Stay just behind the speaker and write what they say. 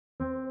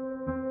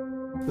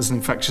There's an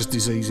infectious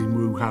disease in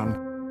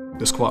Wuhan.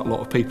 There's quite a lot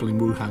of people in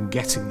Wuhan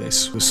getting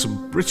this. There's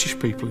some British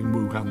people in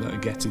Wuhan that are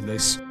getting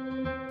this.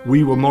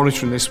 We were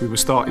monitoring this, we were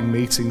starting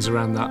meetings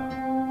around that.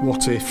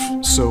 What if,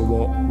 so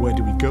what, where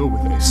do we go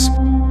with this?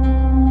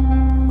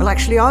 Well,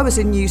 actually, I was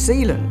in New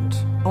Zealand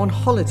on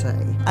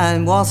holiday,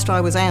 and whilst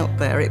I was out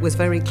there, it was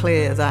very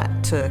clear that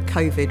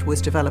COVID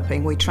was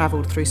developing. We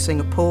travelled through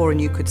Singapore and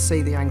you could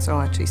see the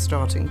anxiety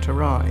starting to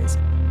rise.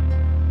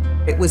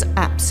 It was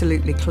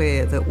absolutely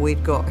clear that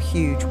we'd got a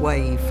huge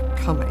wave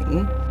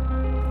coming.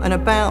 And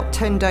about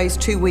 10 days,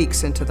 2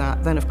 weeks into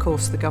that, then of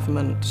course the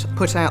government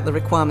put out the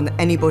requirement that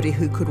anybody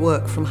who could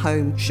work from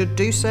home should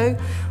do so.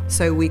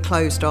 So we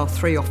closed our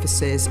 3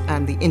 offices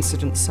and the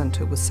incident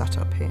centre was set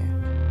up here.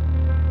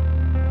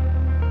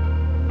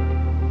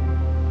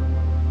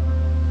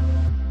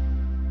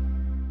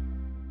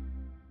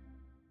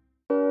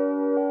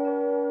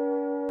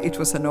 It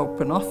was an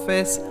open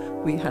office.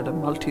 We had a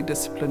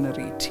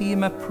multidisciplinary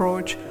team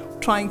approach,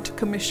 trying to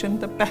commission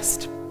the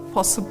best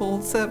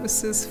possible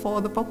services for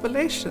the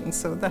population.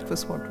 So that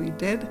was what we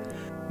did.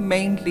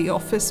 Mainly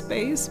office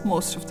space.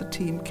 Most of the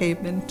team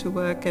came in to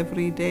work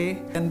every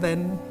day, and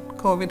then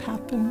COVID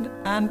happened,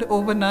 and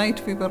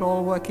overnight we were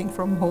all working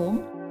from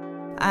home.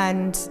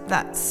 And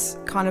that's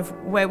kind of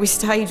where we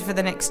stayed for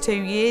the next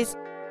 2 years.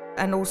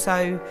 And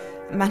also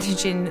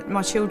managing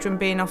my children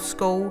being off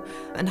school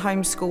and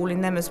homeschooling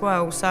them as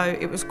well. So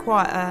it was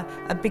quite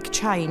a big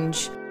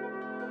change.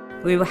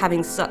 We were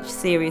having such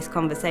serious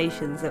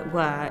conversations at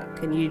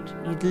work, and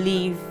you'd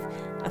leave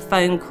a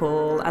phone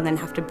call and then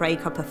have to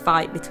break up a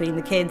fight between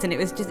the kids, and it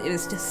was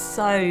just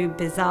so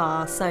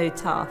bizarre, so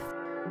tough.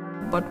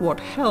 But what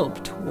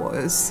helped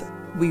was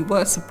we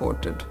were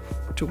supported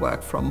to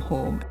work from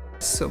home.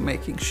 So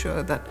making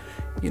sure that,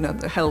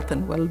 the health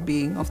and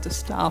well-being of the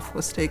staff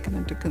was taken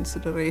into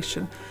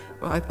consideration.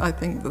 I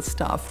think the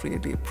staff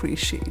really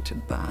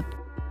appreciated that.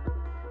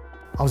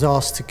 I was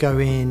asked to go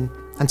in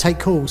and take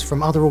calls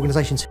from other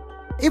organisations.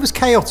 It was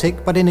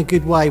chaotic, but in a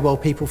good way, while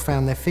people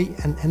found their feet.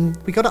 And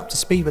we got up to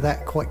speed with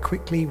that quite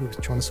quickly. We were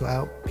trying to sort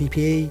out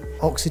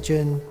PPE,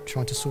 oxygen,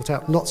 trying to sort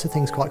out lots of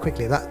things quite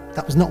quickly.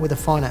 That was not with a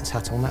finance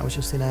hat on, that was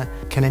just in a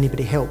can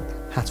anybody help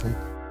hat on.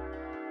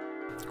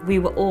 We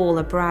were all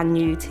a brand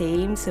new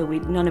team, so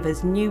none of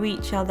us knew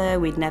each other,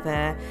 we'd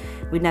never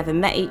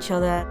met each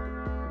other.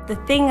 The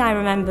thing I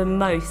remember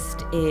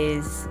most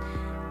is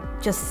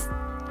just,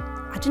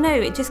 I don't know,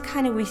 it just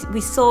kind of,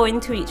 we saw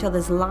into each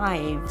other's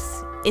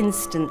lives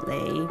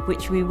instantly,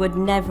 which we would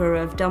never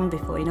have done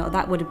before.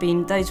 That would have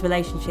been, those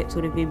relationships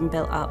would have been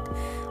built up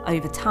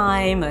over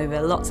time,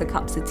 over lots of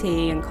cups of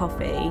tea and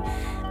coffee,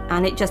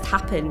 and it just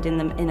happened in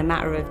a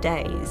matter of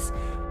days.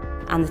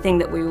 And the thing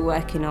that we were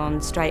working on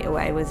straight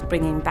away was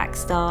bringing back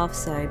staff,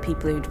 so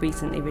people who'd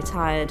recently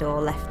retired or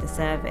left the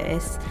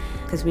service,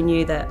 because we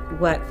knew that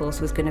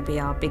workforce was going to be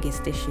our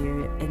biggest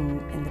issue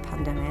in the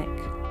pandemic.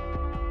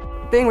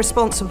 Being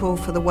responsible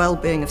for the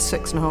well-being of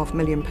 6.5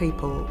 million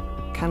people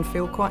can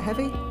feel quite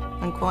heavy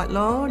and quite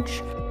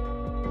large.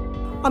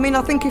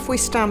 I think if we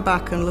stand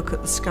back and look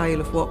at the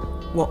scale of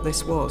what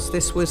this was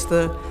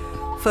the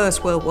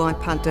first worldwide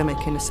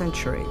pandemic in a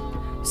century.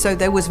 So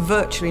there was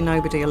virtually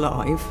nobody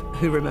alive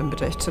who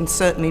remembered it, and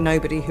certainly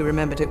nobody who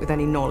remembered it with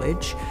any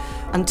knowledge.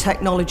 And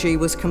technology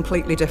was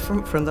completely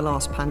different from the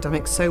last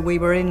pandemic, so we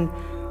were in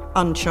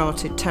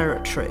uncharted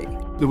territory.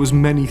 There was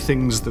many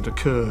things that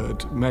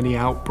occurred, many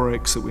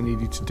outbreaks that we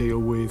needed to deal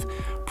with,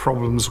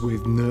 problems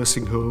with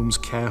nursing homes,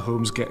 care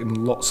homes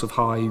getting lots of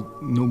high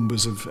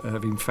numbers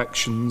of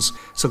infections.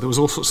 So there was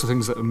all sorts of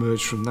things that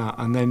emerged from that,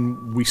 and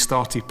then we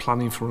started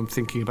planning for and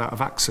thinking about a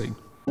vaccine.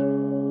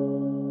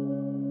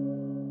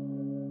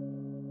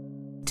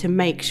 To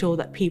make sure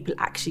that people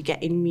actually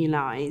get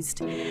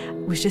immunised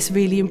was just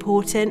really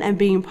important, and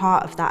being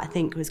part of that I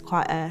think was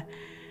quite an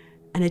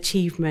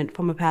achievement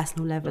from a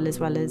personal level as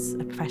well as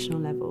a professional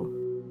level.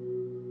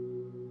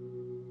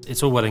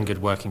 It's all well and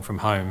good working from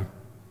home,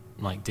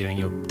 like doing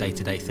your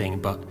day-to-day thing,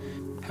 but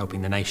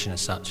helping the nation as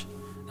such,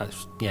 that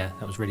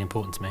was really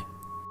important to me.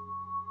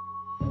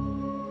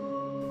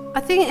 I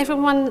think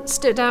everyone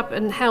stood up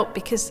and helped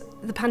because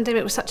the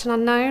pandemic was such an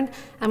unknown,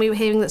 and we were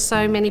hearing that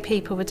so many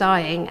people were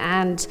dying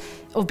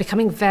or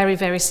becoming very,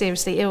 very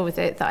seriously ill with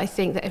it, that I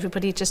think that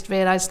everybody just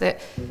realised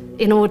that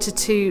in order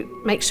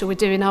to make sure we're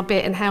doing our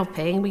bit and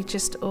helping, we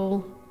just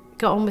all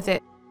got on with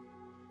it.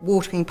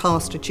 Walking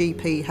past a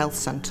GP health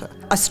centre,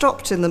 I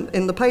stopped in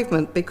the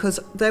pavement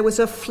because there was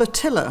a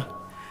flotilla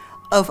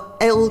of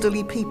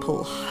elderly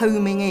people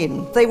homing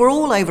in. They were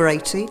all over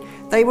 80.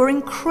 They were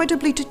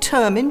incredibly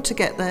determined to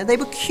get there. They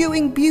were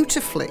queuing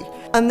beautifully.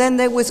 And then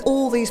there was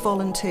all these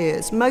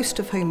volunteers, most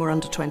of whom were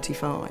under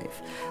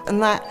 25.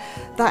 And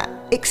that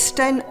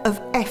extent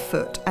of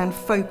effort and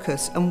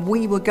focus, and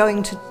we were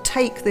going to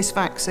take this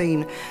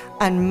vaccine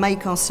and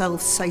make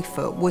ourselves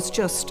safer, was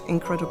just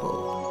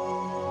incredible.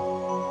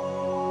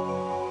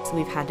 So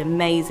we've had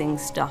amazing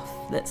stuff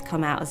that's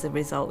come out as a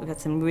result. We've had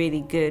some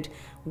really good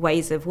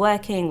ways of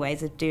working,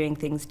 ways of doing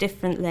things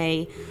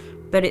differently,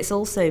 but it's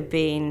also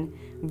been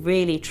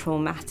really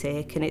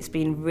traumatic and it's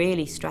been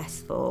really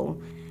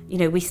stressful. You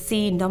know, we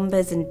see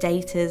numbers and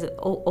data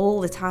all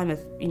the time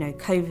of, you know,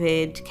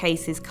 COVID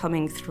cases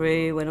coming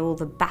through and all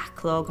the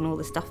backlog and all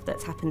the stuff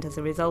that's happened as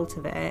a result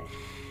of it.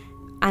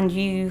 And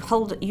you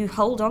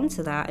hold on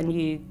to that, and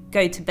you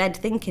go to bed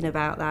thinking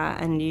about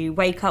that, and you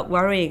wake up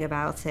worrying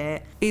about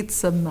it.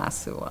 It's a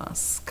massive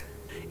ask.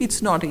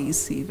 It's not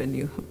easy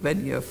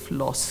when you've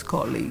lost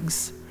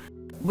colleagues.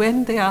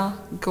 When they are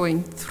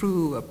going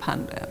through a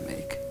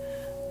pandemic,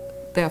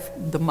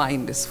 the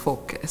mind is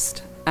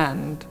focused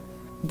and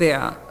they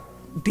are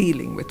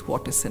dealing with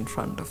what is in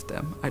front of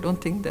them. I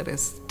don't think there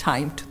is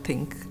time to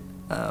think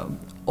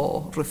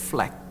or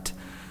reflect.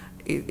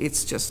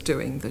 It's just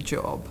doing the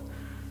job.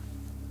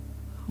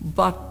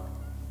 But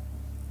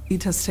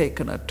it has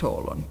taken a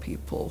toll on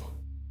people.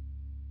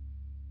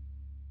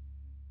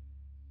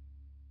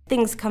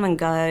 Things come and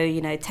go,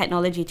 you know,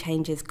 technology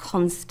changes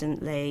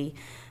constantly,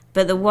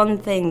 but the one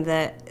thing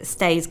that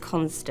stays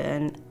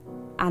constant,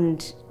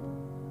 and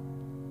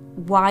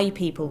why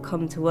people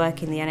come to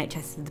work in the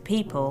NHS is the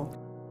people.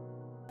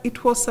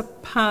 It was a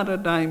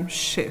paradigm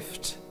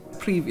shift.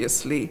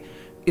 Previously,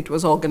 it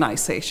was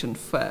organisation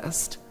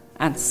first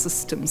and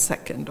system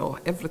second, or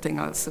everything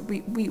else.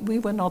 We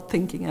were not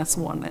thinking as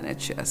one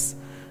NHS.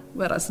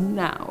 Whereas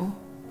now,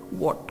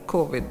 what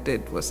COVID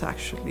did was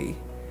actually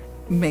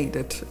made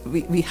it,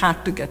 we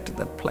had to get to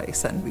that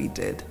place, and we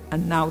did.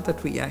 And now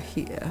that we are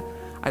here,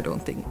 I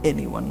don't think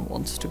anyone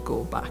wants to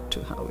go back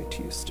to how it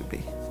used to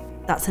be.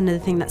 That's another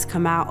thing that's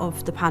come out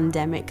of the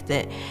pandemic,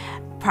 that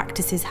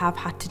practices have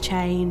had to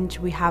change.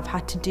 We have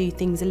had to do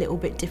things a little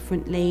bit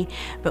differently,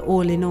 but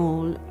all in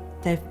all,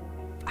 they've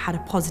had a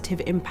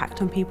positive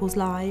impact on people's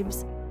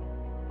lives.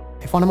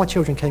 If one of my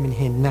children came in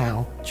here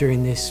now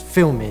during this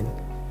filming,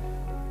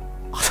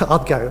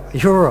 I'd go, "Are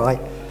you all right?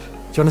 Do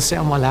you want to sit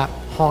on my lap?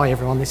 Hi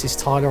everyone, this is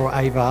Tyler or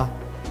Ava.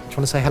 Do you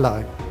want to say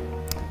hello?"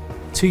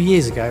 2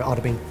 years ago, I'd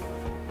have been,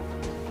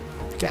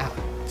 "Get out.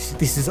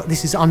 This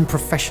is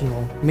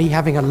unprofessional. Me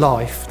having a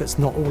life that's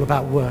not all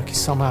about work is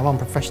somehow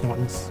unprofessional."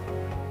 And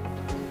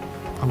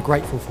I'm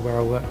grateful for where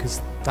I work, because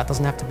that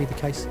doesn't have to be the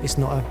case. It's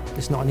not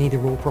an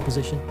either-or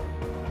proposition.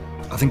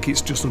 I think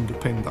it's just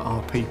underpinned that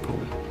our people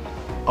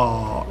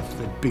are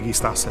the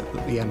biggest asset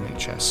that the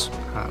NHS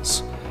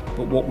has.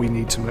 But what we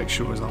need to make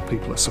sure is our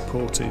people are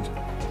supported,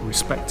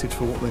 respected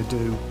for what they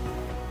do.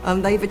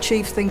 And they've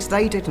achieved things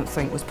they didn't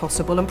think was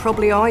possible, and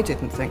probably I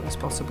didn't think was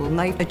possible. And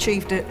they've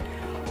achieved it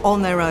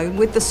on their own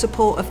with the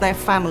support of their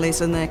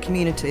families and their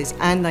communities,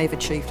 and they've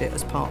achieved it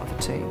as part of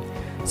a team.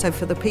 So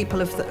for the people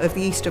of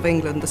the East of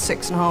England, the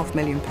 6.5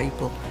 million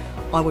people,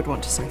 I would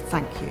want to say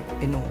thank you,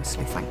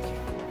 enormously thank you.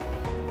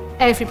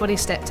 Everybody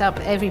stepped up,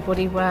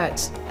 everybody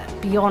worked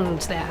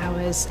beyond their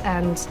hours,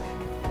 and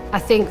I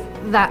think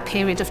that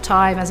period of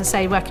time, as I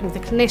say, working with the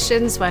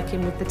clinicians,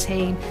 working with the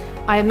team,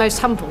 I am most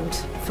humbled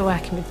for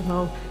working with them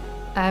all.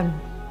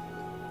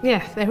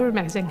 Yeah, they were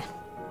amazing.